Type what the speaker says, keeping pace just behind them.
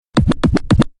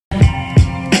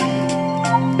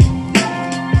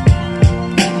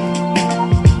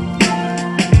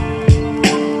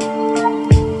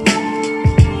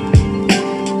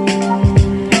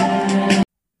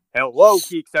Hello,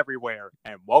 geeks everywhere,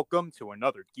 and welcome to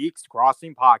another Geeks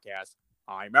Crossing podcast.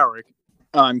 I'm Eric.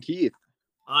 I'm Keith.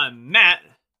 I'm Matt.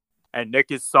 And Nick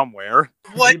is somewhere.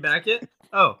 What? Are you back yet?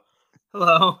 Oh,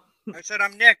 hello. I said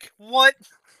I'm Nick. What?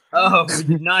 Oh, we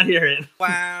did not hear it.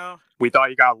 Wow. We thought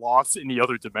you got lost in the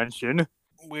other dimension.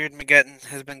 Weird Mageddon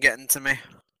has been getting to me.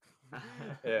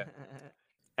 Yeah.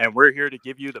 And we're here to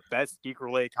give you the best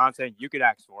geek-related content you could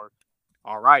ask for.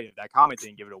 Alright, if that comment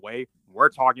didn't give it away, we're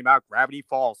talking about Gravity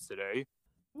Falls today.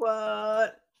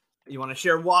 What? You want to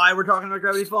share why we're talking about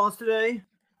Gravity Falls today?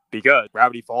 Because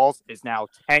Gravity Falls is now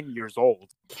 10 years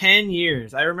old. 10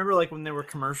 years. I remember when there were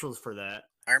commercials for that.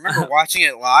 I remember watching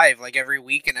it live, every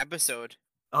week an episode.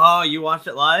 Oh, you watched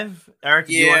it live? Eric,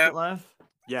 did you watch it live?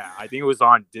 Yeah, I think it was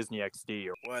on Disney XD.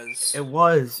 It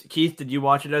was. Keith, did you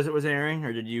watch it as it was airing,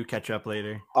 or did you catch up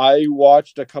later? I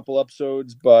watched a couple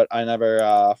episodes, but I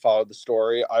never followed the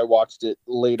story. I watched it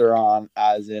later on,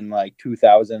 as in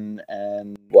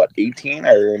 2018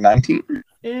 or 19.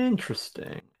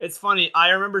 Interesting. It's funny.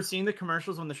 I remember seeing the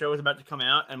commercials when the show was about to come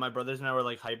out, and my brothers and I were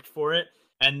hyped for it.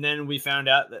 And then we found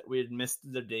out that we had missed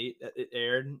the date that it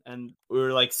aired, and we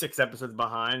were 6 episodes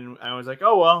behind. And I was like,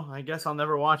 oh, well, I guess I'll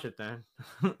never watch it then.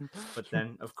 But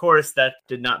then, of course, that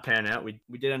did not pan out. We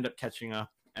did end up catching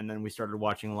up, and then we started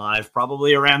watching live.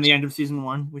 Probably around the end of season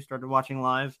 1, we started watching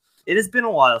live. It has been a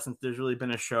while since there's really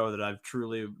been a show that I've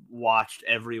truly watched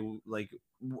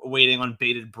waiting on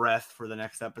bated breath for the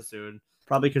next episode.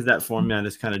 Probably because that format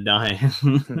is kind of dying.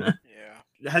 Yeah.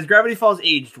 Has Gravity Falls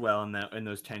aged well in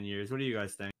those 10 years? What do you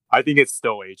guys think? I think it's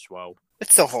still aged well.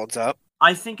 It still holds up.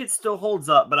 I think it still holds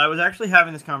up, but I was actually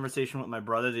having this conversation with my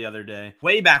brother the other day.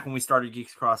 Way back when we started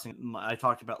Geeks Crossing, I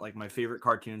talked about my favorite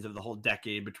cartoons of the whole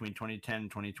decade between 2010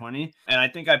 and 2020. And I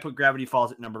think I put Gravity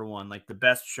Falls at number 1, the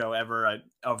best show ever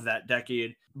of that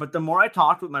decade. But the more I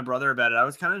talked with my brother about it, I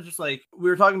was kind of just we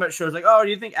were talking about shows oh, do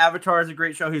you think Avatar is a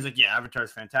great show? He's like, yeah, Avatar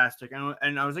is fantastic.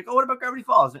 And I was like, oh, what about Gravity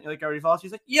Falls? Don't you like Gravity Falls?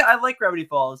 He's like, yeah, I like Gravity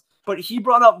Falls. But he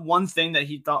brought up one thing that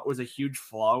he thought was a huge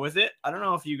flaw with it. I don't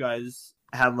know if you guys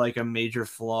have a major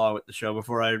flaw with the show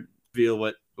before I reveal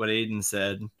what Aiden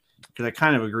said, because I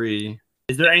kind of agree.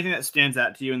 Is there anything that stands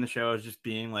out to you in the show as just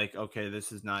being okay,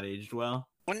 this is not aged well?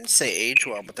 I wouldn't say aged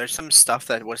well, but there's some stuff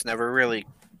that was never really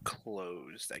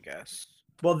closed, I guess.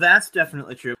 Well, that's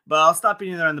definitely true, but I'll stop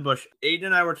beating around the bush. Aiden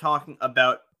and I were talking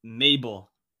about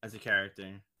Mabel as a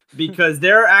character, because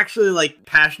there are actually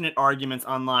passionate arguments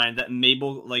online that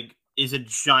Mabel is a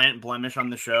giant blemish on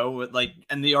the show. With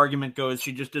and the argument goes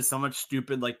she just does so much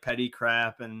stupid petty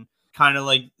crap and kind of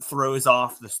throws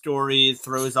off the story,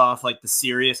 throws off the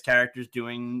serious characters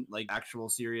doing actual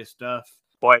serious stuff.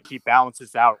 But he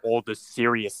balances out all the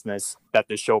seriousness that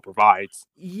the show provides.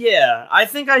 Yeah, I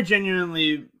think I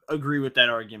genuinely agree with that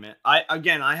argument. I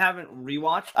haven't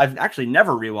rewatched. I've actually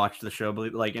never rewatched the show,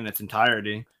 in its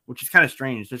entirety, which is kind of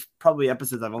strange. There's probably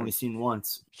episodes I've only seen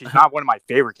once. She's not one of my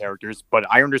favorite characters, but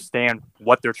I understand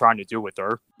what they're trying to do with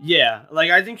her. Yeah,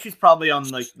 I think she's probably on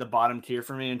the bottom tier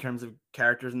for me in terms of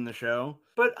characters in the show.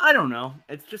 But I don't know.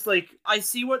 It's just I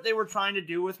see what they were trying to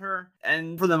do with her,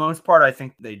 and for the most part, I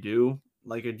think they do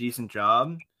a decent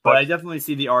job. But I definitely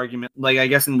see the argument, I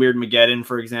guess in Weird Mageddon,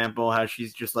 for example, how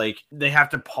she's just they have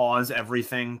to pause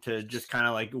everything to just kind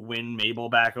of win Mabel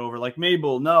back over.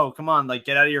 Mabel, no, come on,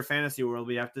 get out of your fantasy world.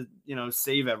 We have to,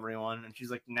 save everyone. And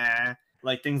she's like, nah,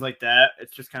 things like that.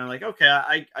 It's just kind of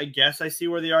okay, I guess I see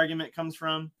where the argument comes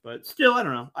from, but still, I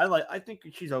don't know. I think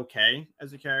she's okay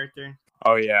as a character.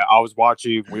 Oh, yeah. I was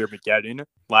watching Weird Mageddon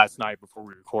last night before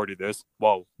we recorded this.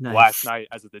 Well, nice. Last night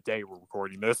as of the day we're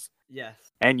recording this. Yes.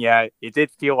 And yeah, it did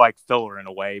feel like filler in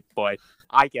a way, but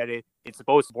I get it. It's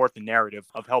supposed to support the narrative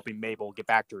of helping Mabel get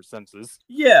back to her senses.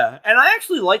 Yeah, and I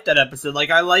actually like that episode.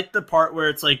 I like the part where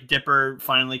it's Dipper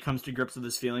finally comes to grips with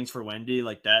his feelings for Wendy.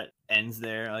 That ends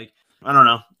there. I don't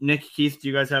know. Nick, Keith, do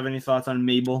you guys have any thoughts on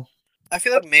Mabel? I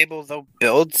feel like Mabel, though,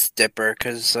 builds Dipper,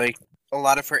 because, a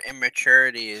lot of her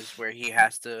immaturity is where he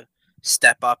has to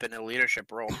step up in a leadership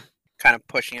role, kind of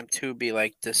pushing him to be,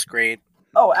 this great.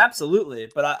 Oh, absolutely.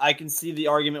 But I can see the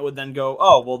argument would then go,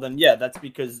 oh, well, then, yeah, that's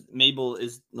because Mabel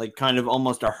is, kind of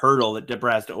almost a hurdle that Dipper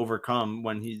has to overcome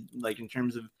when he's, in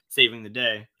terms of saving the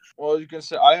day. Well, you can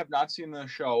say I have not seen the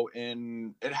show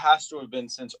it has to have been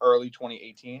since early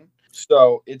 2018.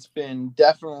 So it's been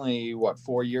definitely,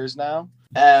 4 years now?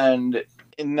 And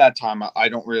in that time, I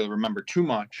don't really remember too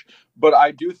much. But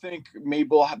I do think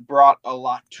Mabel brought a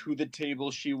lot to the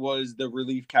table. She was the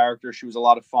relief character. She was a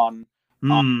lot of fun.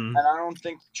 And I don't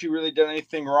think she really did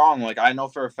anything wrong. I know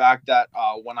for a fact that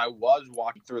when I was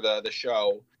walking through the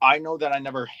show, I know that I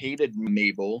never hated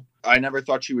Mabel. I never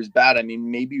thought she was bad. I mean,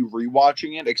 maybe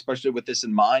rewatching it, especially with this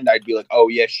in mind, I'd be like, oh,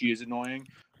 yeah, she is annoying.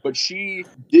 but she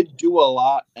did do a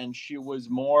lot, and she was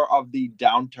more of the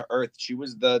down to earth. She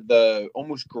was the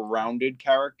almost grounded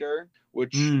character,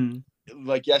 which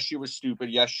like, yes, she was stupid.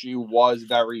 Yes, she was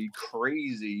very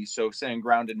crazy. So saying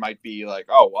grounded might be like,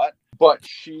 oh, what? But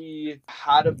she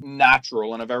had a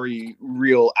natural and a very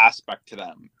real aspect to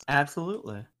them.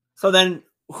 Absolutely. So then,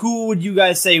 who would you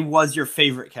guys say was your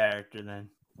favorite character then?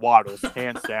 Waddles,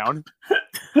 hands down.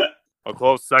 A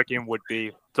close second would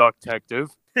be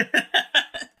Ducktective.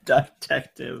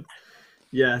 Ducktective.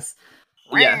 Yes.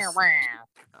 Yes.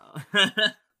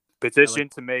 Petition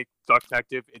to make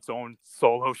Ducktective its own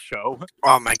solo show.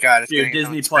 Oh my god, it's Dude, getting its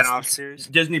Disney own Plus spin-off series.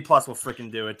 Disney Plus will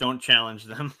freaking do it. Don't challenge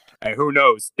them. And who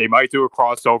knows? They might do a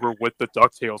crossover with the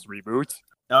DuckTales reboot.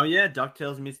 Oh yeah,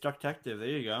 DuckTales meets Ducktective. There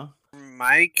you go.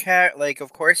 My cat, like,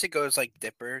 of course it goes like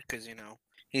Dipper, because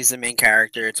he's the main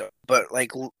character. But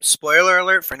like, spoiler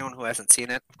alert for anyone who hasn't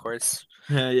seen it, of course.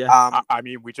 Yeah. I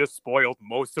mean, we just spoiled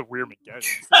most of Weird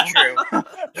True,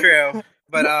 true.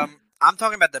 But I'm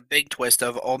talking about the big twist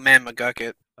of Old Man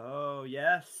McGucket. Oh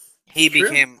yes. He True.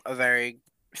 became a very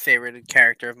favorited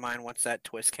character of mine once that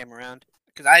twist came around,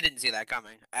 because I didn't see that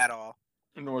coming at all.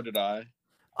 Nor did I.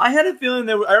 I had a feeling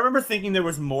I remember thinking there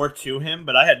was more to him,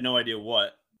 but I had no idea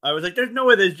what. I was like, "There's no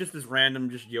way there's just this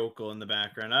random yokel in the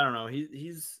background." I don't know.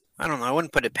 He's. I don't know. I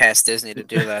wouldn't put it past Disney to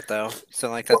do that though. So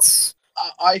like that's.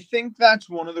 I think that's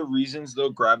one of the reasons, though,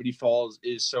 Gravity Falls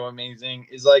is so amazing,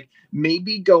 is like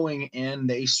maybe going in,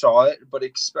 they saw it, but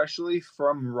especially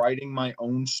from writing my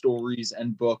own stories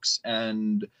and books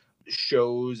and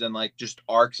shows and like just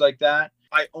arcs like that,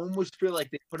 I almost feel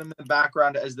like they put him in the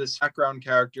background as this background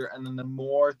character. And then the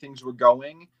more things were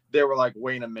going, they were like,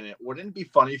 wait a minute, wouldn't it be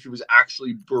funny if he was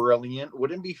actually brilliant?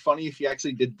 Wouldn't it be funny if he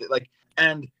actually did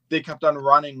and they kept on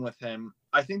running with him.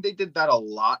 I think they did that a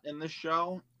lot in the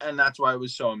show, and that's why it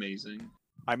was so amazing.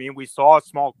 I mean, we saw a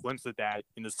small glimpse of that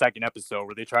in the second episode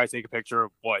where they try to take a picture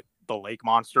of the lake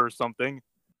monster or something.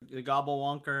 The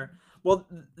Gobblewonker. Well,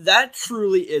 that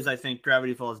truly is, I think,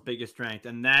 Gravity Falls' biggest strength,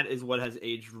 and that is what has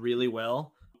aged really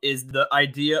well, is the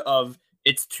idea of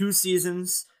it's 2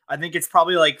 seasons. I think it's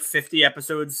probably like 50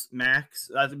 episodes max.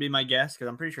 That would be my guess, because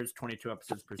I'm pretty sure it's 22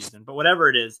 episodes per season. But whatever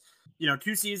it is,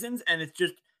 2 seasons, and it's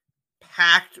just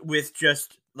packed with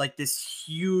just like this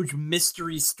huge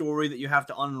mystery story that you have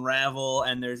to unravel,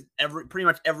 and there's pretty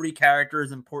much every character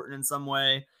is important in some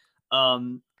way,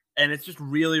 and it's just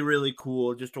really, really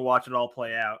cool just to watch it all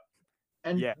play out.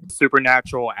 And yeah,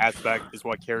 supernatural aspect is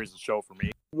what carries the show for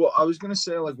me. Well, I was gonna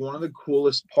say, like, one of the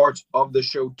coolest parts of the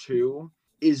show too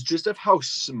is just of how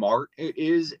smart it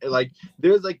is. Like,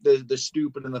 there's like the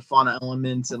stupid and the fun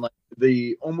elements, and like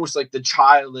the almost like the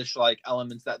childish like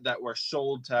elements that were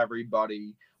sold to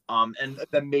everybody. And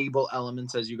the Mabel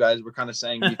elements, as you guys were kind of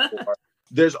saying before.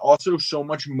 There's also so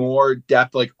much more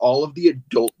depth, like all of the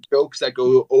adult jokes that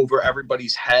go over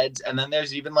everybody's heads, and then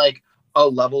there's even like a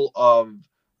level of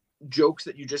jokes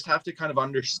that you just have to kind of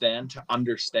understand to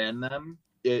understand them.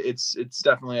 It's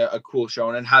definitely a cool show,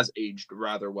 and it has aged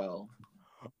rather well.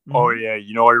 Oh yeah,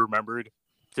 I remembered.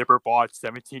 Dipper bought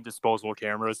 17 disposable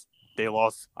cameras. They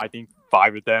lost, I think,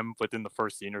 5 of them within the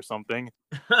first scene or something.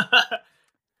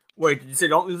 Wait, did you say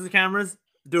don't lose the cameras?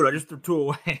 Dude, I just threw 2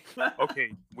 away.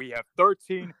 Okay, we have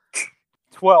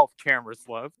 12 cameras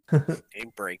left. He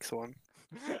breaks one.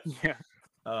 Yeah.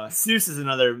 Seuss is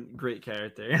another great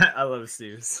character. I love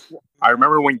Seuss. I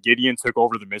remember when Gideon took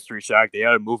over the Mystery Shack, they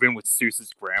had to move in with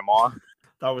Seuss's grandma.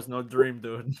 That was no dream,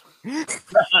 dude.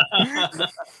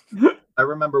 I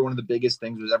remember one of the biggest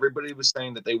things was everybody was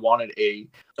saying that they wanted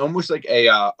almost like a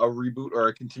reboot or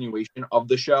a continuation of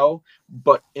the show,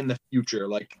 but in the future,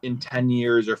 like in 10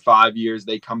 years or 5 years,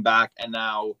 they come back and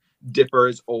now Dipper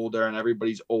is older and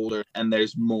everybody's older and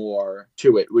there's more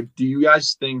to it. Would you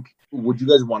guys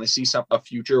want to see a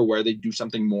future where they do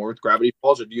something more with Gravity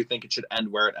Falls, or do you think it should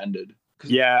end where it ended?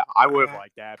 Yeah, I would have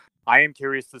liked that. I am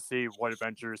curious to see what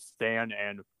adventures Stan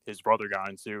and his brother got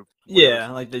into. Yeah,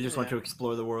 like they just want to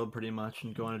explore the world pretty much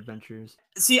and go on adventures.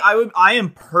 See, I am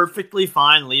perfectly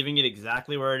fine leaving it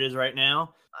exactly where it is right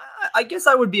now. I guess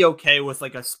I would be okay with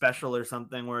like a special or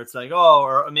something where it's like,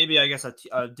 or maybe I guess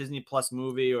a Disney Plus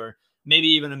movie, or maybe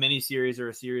even a mini series or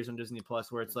a series on Disney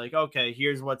Plus where it's like, okay,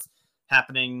 here's what's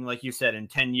happening, like you said, in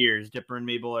 10 years. Dipper and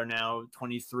Mabel are now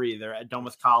 23. They're done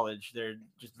with college. They're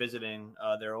just visiting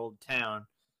their old town.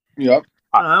 Yep.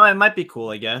 I don't know, it might be cool,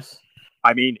 I guess.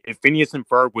 I mean, if Phineas and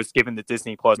Ferb was given the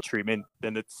Disney Plus treatment,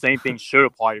 then the same thing should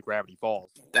apply to Gravity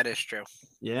Falls. That is true.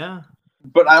 Yeah.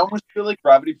 But I almost feel like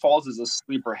Gravity Falls is a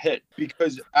sleeper hit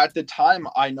because at the time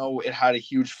I know it had a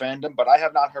huge fandom, but I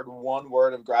have not heard one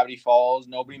word of Gravity Falls.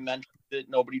 Nobody mentions it.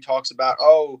 Nobody talks about,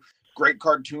 great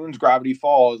cartoons, Gravity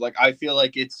Falls. Like I feel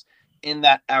like it's in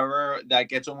that era that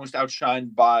gets almost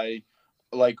outshined by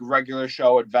like regular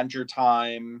show, Adventure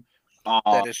Time.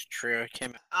 That is true. It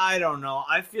came, I don't know.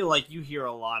 I feel like you hear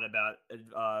a lot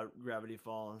about Gravity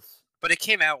Falls. but it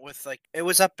came out with like it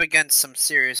was up against some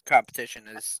serious competition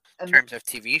as in And terms of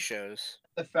TV shows.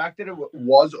 the fact that it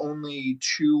was only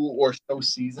 2 or so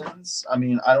seasons. I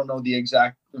mean, I don't know the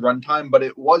exact runtime, but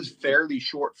it was fairly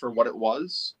short for what it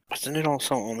was. Wasn't it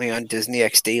also only on Disney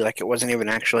XD? Like it wasn't even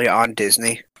actually on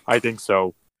Disney. I think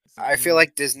so. I feel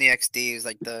like Disney XD is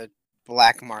like the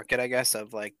black market, I guess,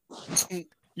 of like.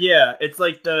 Yeah, it's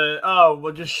like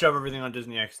we'll just shove everything on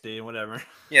Disney XD, whatever.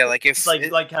 Yeah, like if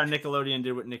It's like how Nickelodeon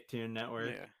did with Nicktoon Network.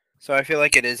 Yeah. So I feel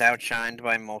like it is outshined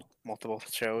by multiple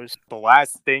shows. The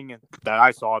last thing that I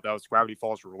saw that was Gravity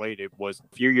Falls related was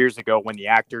a few years ago when the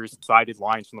actors cited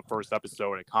lines from the first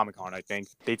episode at Comic-Con, I think.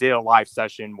 They did a live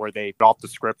session where they got off the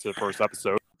script to the first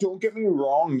episode. Don't get me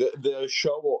wrong, the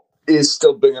show is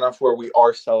still big enough where we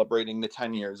are celebrating the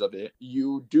 10 years of it.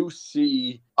 You do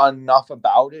see enough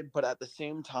about it, but at the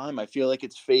same time, I feel like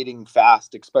it's fading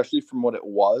fast, especially from what it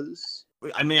was.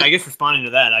 I mean, I guess responding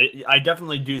to that, I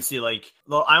definitely do see like,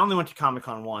 well, I only went to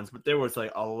Comic-Con once, but there was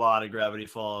like a lot of Gravity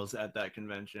Falls at that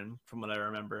convention from what I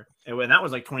remember. And that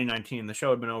was like 2019. The show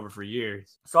had been over for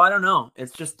years. So I don't know.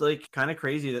 It's just like kind of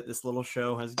crazy that this little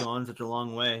show has gone such a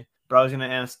long way. But I was going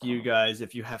to ask you guys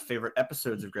if you have favorite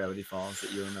episodes of Gravity Falls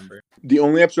that you remember. The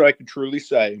only episode I could truly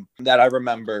say that I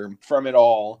remember from it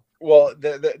all, well,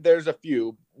 there's a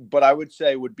few, but I would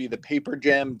say would be the Paper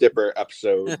Jam Dipper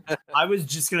episode. I was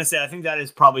just going to say, I think that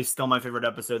is probably still my favorite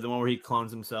episode, the one where he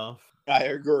clones himself. I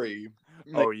agree.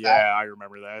 Oh, yeah, I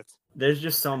remember that. There's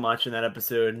just so much in that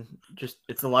episode. Just,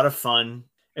 it's a lot of fun.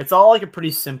 It's all like a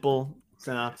pretty simple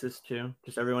synopsis, too.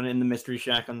 Just everyone in the Mystery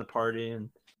Shack on the party and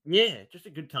yeah, just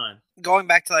a good time. Going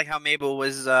back to like how Mabel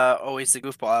was always the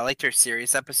goofball, I liked her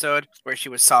serious episode where she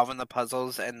was solving the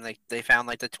puzzles and like they found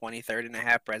like the 23rd and a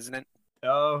half president.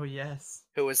 Oh yes,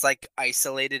 who was like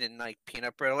isolated in like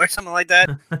peanut brittle or something like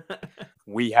that.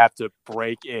 We have to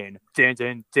break in. Din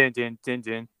din din din din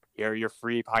din. Here are your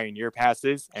free Pioneer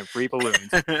passes and free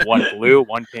balloons. One blue,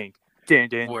 one pink. Din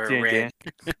din We're din din.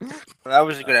 red. That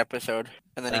was a good episode.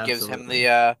 And then he gives him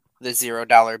the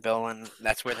 $0 bill, and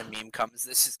that's where the meme comes.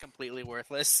 This is completely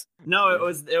worthless. No, it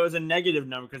was a negative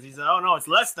number because he's oh no, it's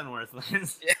less than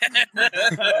worthless.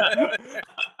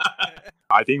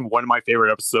 I think one of my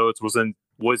favorite episodes was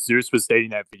Zeus was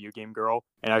dating that video game girl,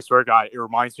 and I swear to God, it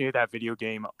reminds me of that video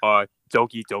game,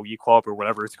 Doki Doki Club or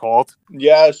whatever it's called.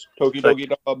 Yes, Doki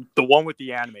Doki Club. The one with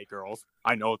the anime girls.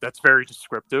 I know that's very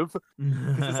descriptive.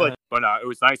 It's like, but it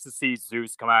was nice to see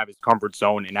Zeus come out of his comfort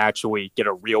zone and actually get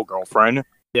a real girlfriend.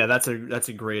 Yeah, that's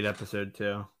a great episode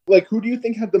too. Like, who do you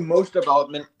think had the most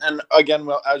development? And again,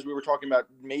 well, as we were talking about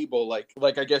Mabel, like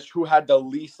I guess who had the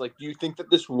least? Like, do you think that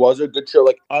this was a good show?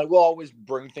 Like, I will always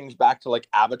bring things back to like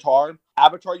Avatar.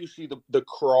 Avatar, you see the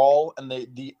crawl and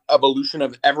the evolution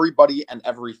of everybody and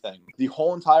everything. The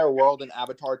whole entire world in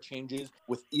Avatar changes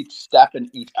with each step in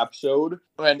each episode,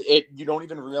 and you don't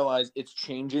even realize it's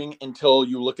changing until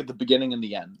you look at the beginning and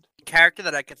the end. Character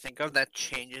that I could think of that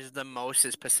changes the most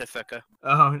is Pacifica.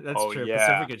 Oh, that's true. Yeah.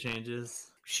 Pacifica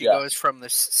changes. She goes from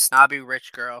this snobby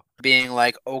rich girl being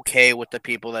like okay with the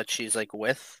people that she's like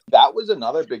with. That was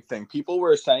another big thing. People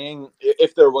were saying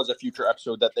if there was a future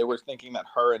episode that they were thinking that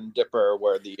her and Dipper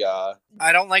were the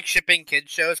I don't like shipping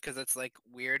kids shows because it's like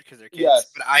weird because they're kids,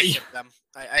 Yes. but I ship them.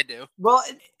 I do. Well,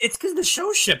 it's because the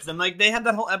show ships them. Like they had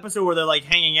that whole episode where they're like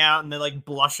hanging out and they're like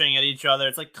blushing at each other.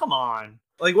 It's like, come on.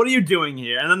 Like, what are you doing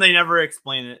here? And then they never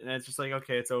explain it, and it's just like,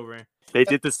 okay, it's over. They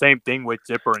did the same thing with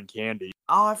Dipper and Candy.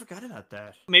 Oh, I forgot about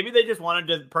that. Maybe they just wanted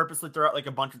to purposely throw out like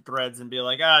a bunch of threads and be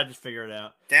like, just figure it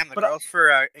out. Damn, the girls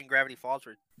for in Gravity Falls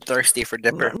were thirsty for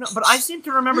Dipper. No, but I seem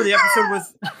to remember the episode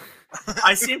with...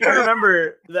 I seem to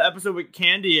remember the episode with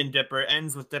Candy and Dipper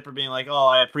ends with Dipper being like, oh,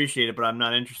 I appreciate it, but I'm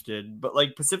not interested. But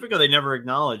like Pacifica, they never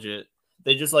acknowledge it.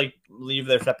 They just like leave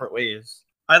their separate ways.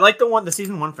 I like the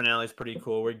season 1 finale is pretty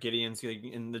cool where Gideon's like,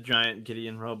 in the giant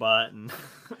Gideon robot and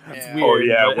it's Yeah. weird. Oh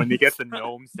yeah, but... when they get the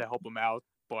gnomes to help them out,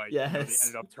 but they Yes.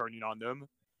 ended up turning on them.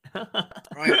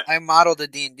 I modeled a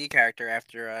D&D character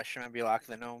after Shemabulak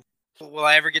the gnome. Will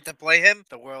I ever get to play him?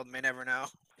 The world may never know.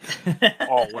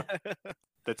 Oh,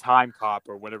 the time cop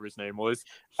or whatever his name was.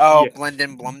 Oh, Yeah.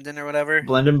 Blendon Blumden or whatever.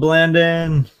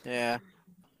 Blandon. Yeah.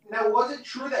 Now, was it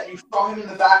true that you saw him in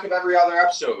the back of every other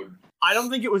episode? I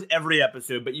don't think it was every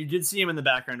episode, but you did see him in the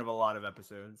background of a lot of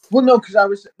episodes. Well, no, because I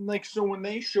was like, so when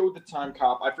they showed the time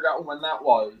cop, I forgot when that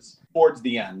was. Towards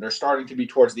the end, they're starting to be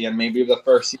towards the end, maybe of the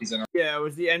first season. Yeah, it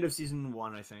was the end of season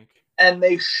 1, I think. And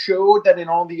they showed that in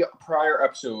all the prior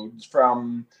episodes,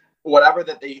 from whatever,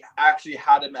 that they actually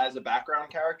had him as a background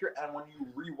character. And when you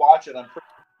rewatch it, I'm pretty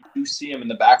sure you see him in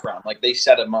the background, like they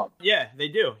set him up. Yeah, they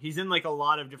do. He's in like a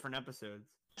lot of different episodes.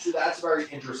 So that's very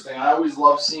interesting. I always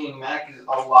love seeing that because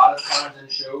a lot of times in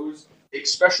shows,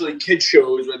 especially kid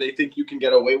shows where they think you can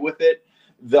get away with it,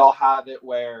 they'll have it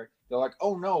where they're like,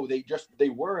 oh no, they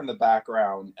were in the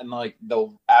background, and like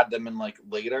they'll add them in like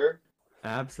later.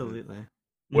 Absolutely.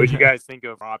 What did you guys think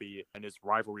of Robbie and his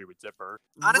rivalry with Dipper?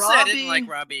 Honestly, I didn't like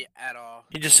Robbie at all.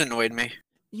 He just annoyed me.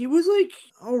 He was like,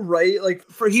 all right, like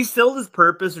he filled his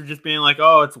purpose of just being like,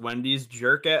 oh, it's Wendy's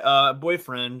jerk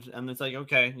boyfriend, and it's like,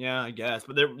 okay, yeah, I guess,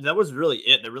 but that was really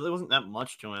it. There really wasn't that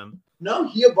much to him. No,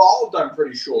 he evolved, I'm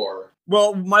pretty sure.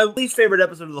 Well, my least favorite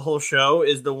episode of the whole show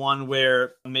is the one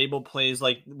where Mabel plays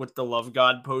like with the love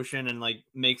god potion and like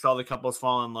makes all the couples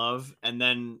fall in love, and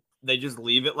then they just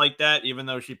leave it like that, even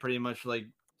though she pretty much like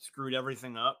screwed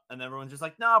everything up, and everyone's just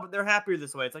like, no, but they're happier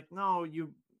this way. It's like, no,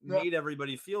 you made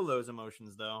everybody feel those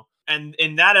emotions though. And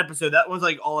in that episode, that was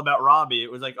like all about Robbie.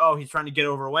 It was like, oh, he's trying to get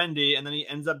over Wendy, and then he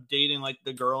ends up dating like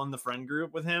the girl in the friend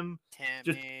group with him.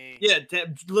 Tammy.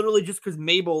 Literally just because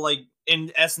Mabel like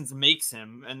in essence makes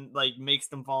him and like makes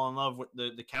them fall in love with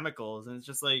the chemicals. And it's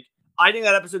just like, I think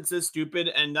that episode's so stupid,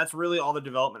 and that's really all the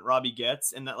development Robbie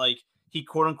gets, and that like he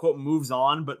quote unquote moves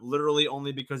on, but literally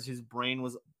only because his brain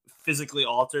was physically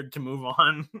altered to move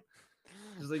on.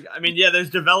 Like, I mean, yeah, there's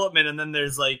development, and then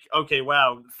there's like, okay,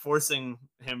 wow, forcing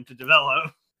him to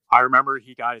develop. I remember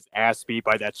he got his ass beat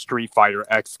by that Street Fighter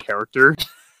X character.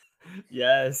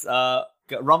 Yes,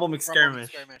 Rumble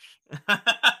McSkirmish.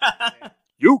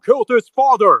 You killed his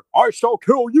father, I shall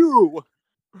kill you.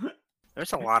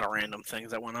 There's a lot of random things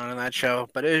that went on in that show,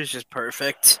 but it was just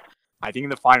perfect. I think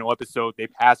in the final episode, they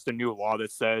passed a new law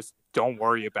that says, don't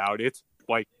worry about it.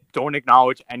 Like, don't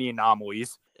acknowledge any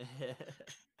anomalies.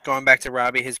 Going back to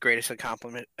Robbie, his greatest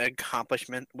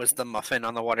accomplishment was the muffin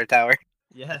on the water tower.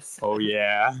 Yes. Oh,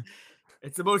 yeah.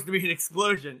 It's supposed to be an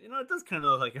explosion. You know, it does kind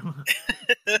of look like him.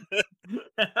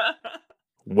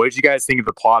 What did you guys think of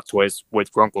the plot twist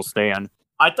with Grunkle Stan?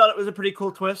 I thought it was a pretty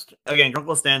cool twist. Again,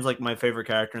 Grunkle Stan's like my favorite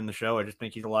character in the show. I just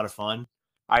think he's a lot of fun.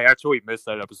 I actually missed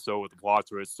that episode with the plot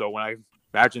twist. So when I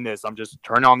imagine this, I'm just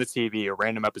turning on the TV, a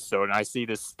random episode, and I see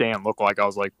this Stan look like, I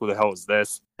was like, who the hell is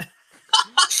this?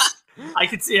 I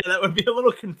could see how that would be a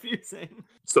little confusing.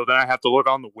 So then I have to look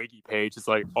on the wiki page. It's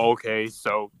like, okay,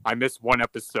 so I missed one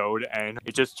episode and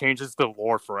it just changes the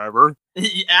lore forever.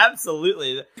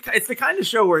 Absolutely. It's the kind of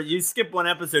show where you skip one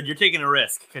episode, you're taking a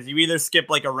risk, because you either skip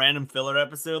like a random filler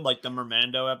episode, like the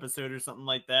Mermando episode or something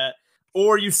like that,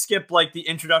 or you skip like the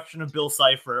introduction of Bill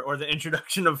Cipher or the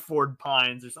introduction of Ford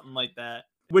Pines or something like that.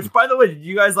 Which, by the way, did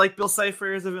you guys like Bill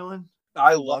Cipher as a villain?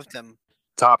 I loved him.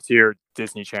 Top tier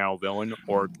Disney Channel villain,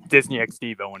 or Disney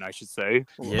XD villain, I should say.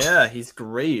 Yeah, he's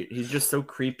great. He's just so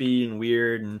creepy and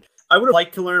weird, and I would have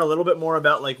liked to learn a little bit more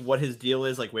about like what his deal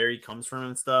is, like where he comes from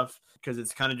and stuff, because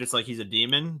it's kind of just like he's a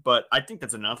demon, but I think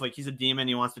that's enough. Like, he's a demon,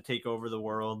 he wants to take over the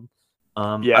world.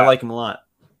 Yeah, I like him a lot.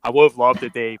 I would have loved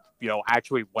that they,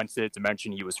 actually went to the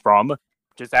dimension he was from,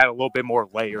 just add a little bit more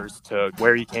layers to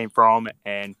where he came from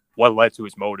and what led to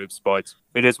his motives, but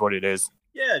it is what it is.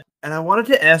 Yeah, and I wanted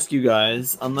to ask you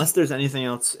guys, unless there's anything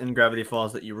else in Gravity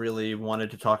Falls that you really wanted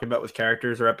to talk about with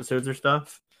characters or episodes or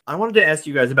stuff, I wanted to ask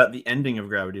you guys about the ending of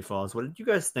Gravity Falls. What did you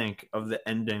guys think of the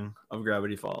ending of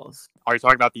Gravity Falls? Are you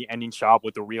talking about the ending shot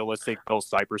with the realistic Bill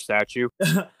Cipher statue?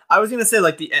 I was going to say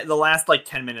like the last like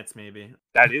 10 minutes maybe.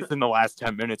 That is in the last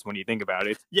 10 minutes when you think about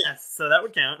it. Yes, so that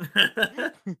would count.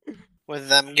 With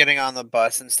them getting on the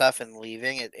bus and stuff and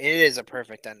leaving, it is a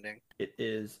perfect ending. It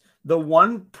is. The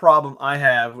one problem I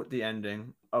have with the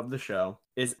ending of the show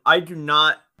is I do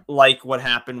not like what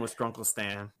happened with Grunkle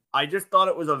Stan. I just thought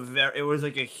it was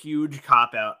like a huge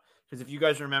cop out, because if you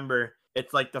guys remember,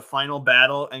 it's like the final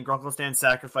battle and Grunkle Stan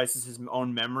sacrifices his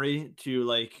own memory to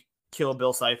like kill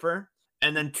Bill Cipher,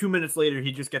 and then 2 minutes later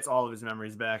he just gets all of his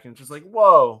memories back, and it's just like,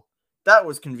 whoa, that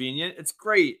was convenient. It's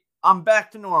great. I'm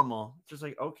back to normal. Just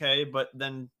like, okay, but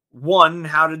then one,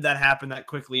 how did that happen that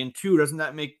quickly? And two, doesn't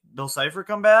that make Bill Cipher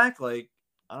come back? Like,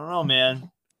 I don't know, man.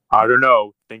 I don't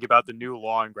know. Think about the new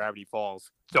law in Gravity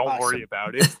Falls. Don't worry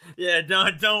about it. Yeah,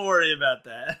 don't worry about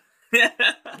that.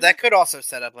 That could also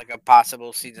set up like a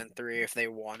possible season 3 if they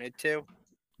wanted to.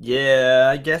 Yeah,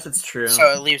 I guess it's true.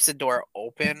 So it leaves the door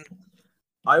open.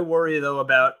 I worry though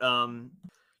about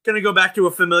gonna go back to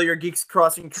a familiar Geeks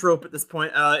Crossing trope at this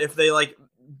point. If they like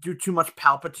do too much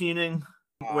Palpatining,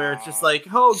 where it's just like,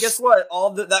 oh, guess what?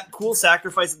 All that cool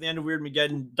sacrifice at the end of Weird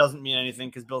Mageddon doesn't mean anything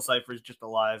because Bill Cipher is just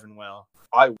alive and well.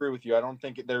 I agree with you. I don't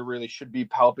think there really should be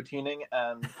Palpatining,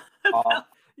 and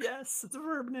yes, it's a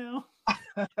verb now.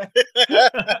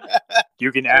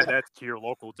 You can add that to your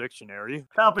local dictionary.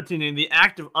 Palpatining, the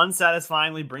act of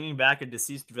unsatisfyingly bringing back a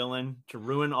deceased villain to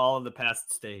ruin all of the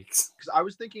past stakes. because I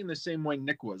was thinking the same way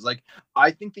Nick was. Like,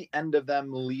 I think the end of them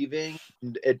leaving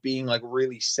and it being like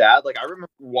really sad. Like, I remember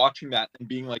watching that and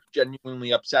being like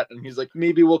genuinely upset. And he's like,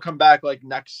 maybe we'll come back like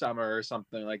next summer or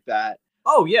something like that.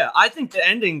 Oh yeah, I think the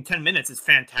ending 10 minutes is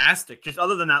fantastic. Just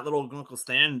other than that little Uncle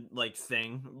Stan like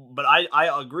thing, but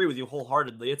I agree with you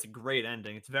wholeheartedly. It's a great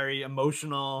ending. It's very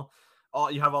emotional.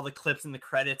 You have all the clips in the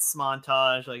credits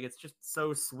montage. Like it's just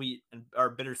so sweet or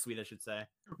bittersweet, I should say.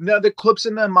 Now, the clips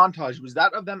in the montage, was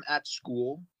that of them at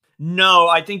school? No,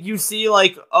 I think you see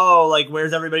like, oh, like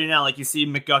where's everybody now? Like you see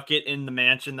McGucket in the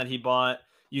mansion that he bought.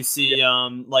 You see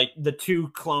like the 2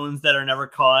 clones that are never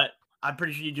caught. I'm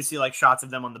pretty sure you just see like shots of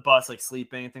them on the bus, like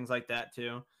sleeping and things like that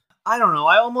too. I don't know.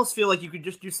 I almost feel like you could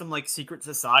just do some like secret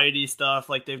society stuff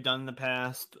like they've done in the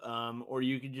past. Or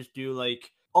you could just do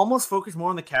like almost focus more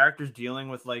on the characters dealing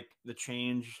with like the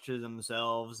change to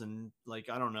themselves and like,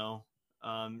 I don't know,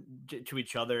 to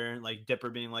each other, like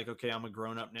Dipper being like, okay, I'm a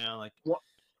grown up now. Like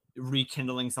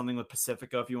rekindling something with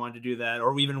Pacifica if you wanted to do that,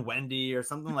 or even Wendy or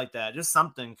something like that. Just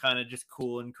something kind of just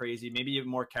cool and crazy, maybe even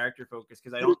more character focused,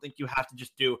 because I don't think you have to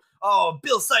just do, oh,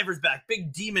 Bill Cipher's back,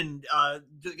 big demon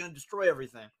gonna destroy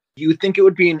everything. You think it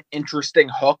would be an interesting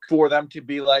hook for them to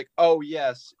be like, oh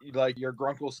yes, like your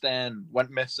Grunkle Stan went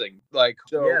missing, like,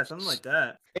 so Yeah, something like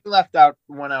that. they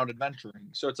went out adventuring,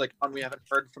 so it's like, we haven't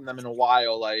heard from them in a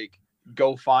while, like,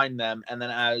 go find them, and then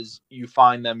as you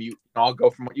find them, I'll go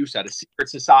from what you said, a secret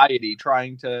society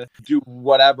trying to do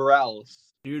whatever else.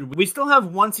 Dude, we still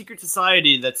have one secret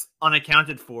society that's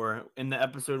unaccounted for in the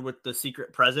episode with the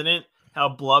secret president, how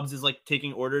Blubs is like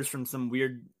taking orders from some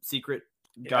weird secret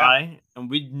guy,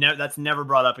 and that's never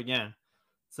brought up again.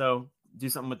 So do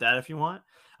something with that if you want.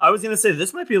 I was gonna say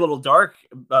this might be a little dark,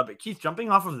 but Keith,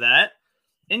 jumping off of that,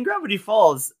 in Gravity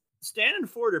Falls, Stan and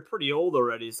Ford are pretty old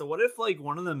already. So what if like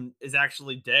one of them is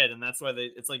actually dead, and that's why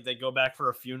it's like they go back for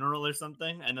a funeral or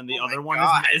something, and then the other one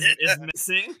is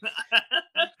missing?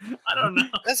 I don't know.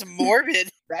 That's morbid.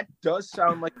 That does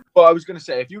sound like, well, I was gonna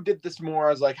say, if you did this more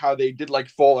as like how they did like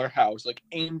Fuller House, like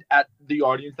aimed at the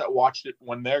audience that watched it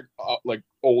when they're like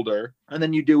older, and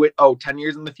then you do it 10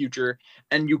 years in the future,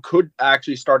 and you could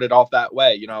actually start it off that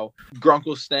way.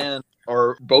 Grunkle Stan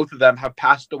or both of them have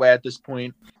passed away at this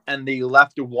point, and they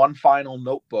left one final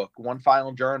notebook, one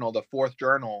final journal, the 4th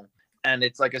journal, and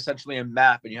it's like essentially a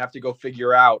map, and you have to go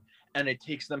figure out, and it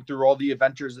takes them through all the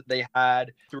adventures that they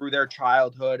had through their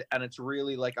childhood, and it's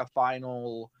really like a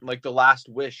final, like the last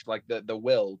wish, like the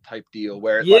will type deal,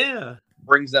 where it like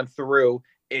brings them through.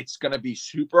 It's going to be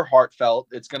super heartfelt.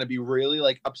 It's going to be really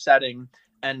like upsetting,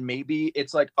 and maybe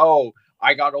it's like, oh,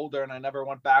 I got older and I never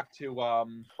went back to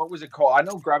what was it called? I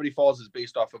know Gravity Falls is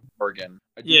based off of Oregon.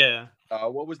 Yeah.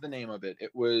 What was the name of it?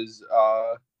 It was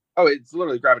it's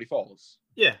literally Gravity Falls.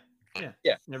 Yeah.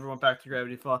 Never went back to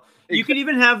Gravity Falls. You could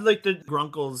even have like the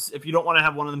Grunkles, if you don't want to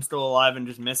have one of them still alive and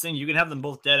just missing, you can have them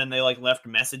both dead and they like left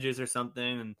messages or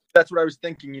something. And that's what I was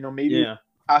thinking. Maybe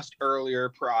passed earlier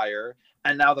prior,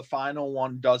 and now the final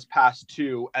one does pass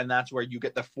too, and that's where you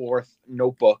get the 4th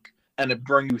notebook. And it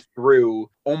brings you through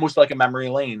almost like a memory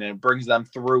lane, and it brings them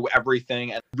through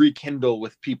everything and rekindle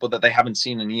with people that they haven't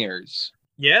seen in years.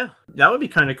 Yeah, that would be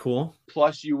kind of cool.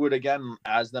 Plus, you would, again,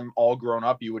 as them all grown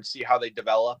up, you would see how they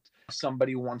developed.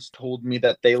 Somebody once told me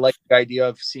that they like the idea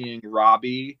of seeing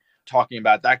Robbie, talking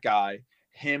about that guy,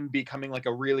 him becoming like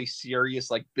a really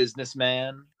serious like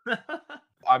businessman.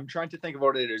 I'm trying to think of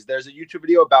what it is. There's a YouTube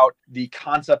video about the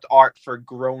concept art for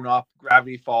grown-up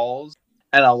Gravity Falls,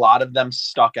 and a lot of them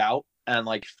stuck out and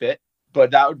like fit, but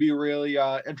that would be really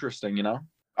interesting.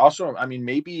 Also,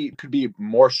 maybe it could be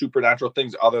more supernatural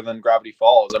things other than Gravity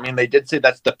Falls. They did say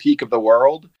that's the peak of the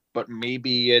world, but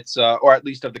maybe it's or at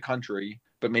least of the country,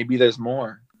 but maybe there's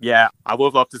more. Yeah, I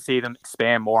would love to see them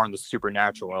expand more on the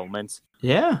supernatural elements.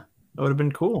 Yeah, that would have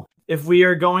been cool. If we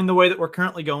are going the way that we're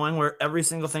currently going, where every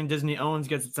single thing Disney owns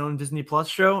gets its own Disney Plus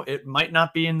show, it might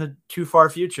not be in the too far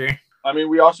future.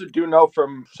 We also do know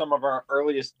from some of our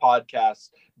earliest podcasts,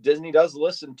 Disney does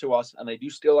listen to us, and they do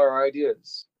steal our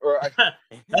ideas.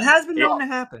 That has been known to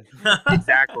happen.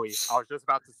 Exactly. I was just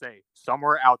about to say,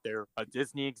 somewhere out there, a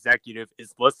Disney executive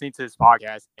is listening to this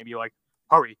podcast and be like,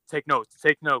 hurry, take notes.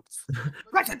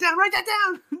 Write that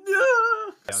down.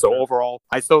 So overall,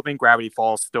 I still think Gravity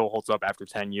Falls still holds up after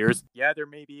 10 years. Yeah, there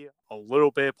may be a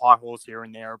little bit of plot holes here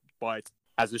and there, but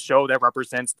as a show that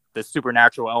represents the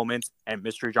supernatural elements and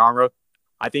mystery genre,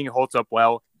 I think it holds up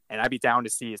well, and I'd be down to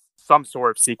see some sort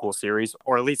of sequel series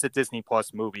or at least a Disney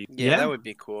Plus movie. Yeah, that would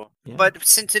be cool. Yeah. But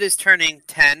since it is turning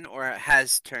 10, or it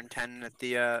has turned 10 at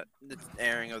the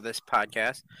airing of this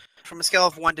podcast, from a scale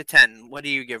of 1 to 10, what do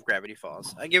you give Gravity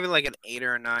Falls? I give it like an 8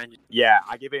 or a 9. Yeah,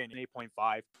 I give it an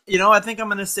 8.5. You know, I think I'm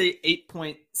going to say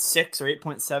 8.6 or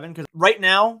 8.7 because right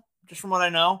now, just from what I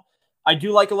know, I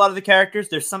do like a lot of the characters.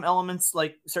 There's some elements,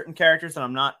 like certain characters, that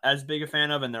I'm not as big a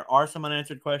fan of, and there are some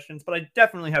unanswered questions, but I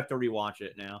definitely have to rewatch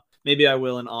it now. Maybe I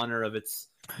will in honor of its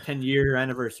 10-year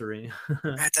anniversary.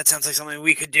 That sounds like something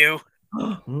we could do.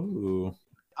 Ooh.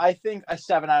 I think a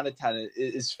 7 out of 10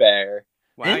 is fair.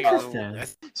 Wow, Interesting.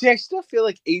 See, I still feel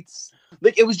like 8's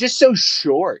like it was just so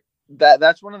short.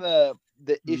 That's one of the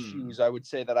issues I would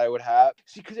say that I would have.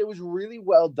 See, because it was really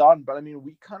well done, but I mean,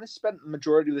 we kind of spent the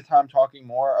majority of the time talking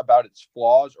more about its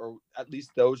flaws, or at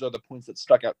least those are the points that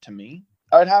stuck out to me.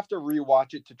 I'd have to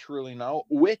rewatch it to truly know,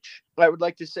 which I would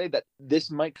like to say that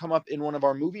this might come up in one of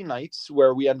our movie nights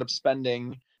where we end up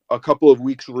spending a couple of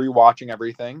weeks rewatching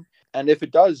everything. And if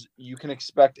it does, you can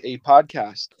expect a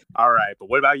podcast. All right, but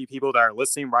what about you people that are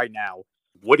listening right now?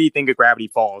 What do you think of Gravity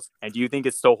Falls? And do you think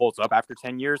it still holds up after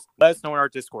 10 years? Let us know in our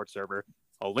Discord server.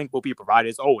 A link will be provided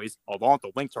as always, along with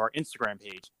the link to our Instagram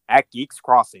page,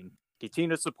 @GeeksCrossing.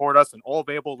 Continue to support us on all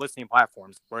available listening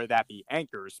platforms, whether that be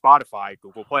Anchor, Spotify,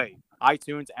 Google Play,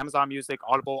 iTunes, Amazon Music,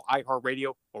 Audible,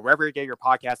 iHeartRadio, or wherever you get your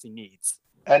podcasting needs.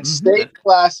 And stay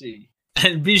classy.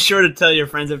 And be sure to tell your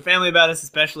friends and family about us,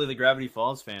 especially the Gravity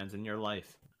Falls fans in your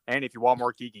life. And if you want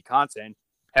more geeky content,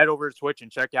 head over to Twitch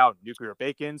and check out Nuclear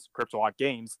Bacons, Cryptolog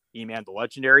Games, E-Man the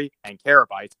Legendary, and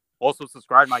Carabytes. Also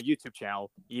subscribe to my YouTube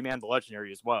channel, E-Man the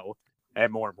Legendary as well.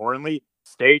 And more importantly,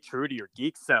 stay true to your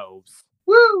geek selves.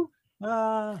 Woo!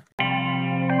 Ah.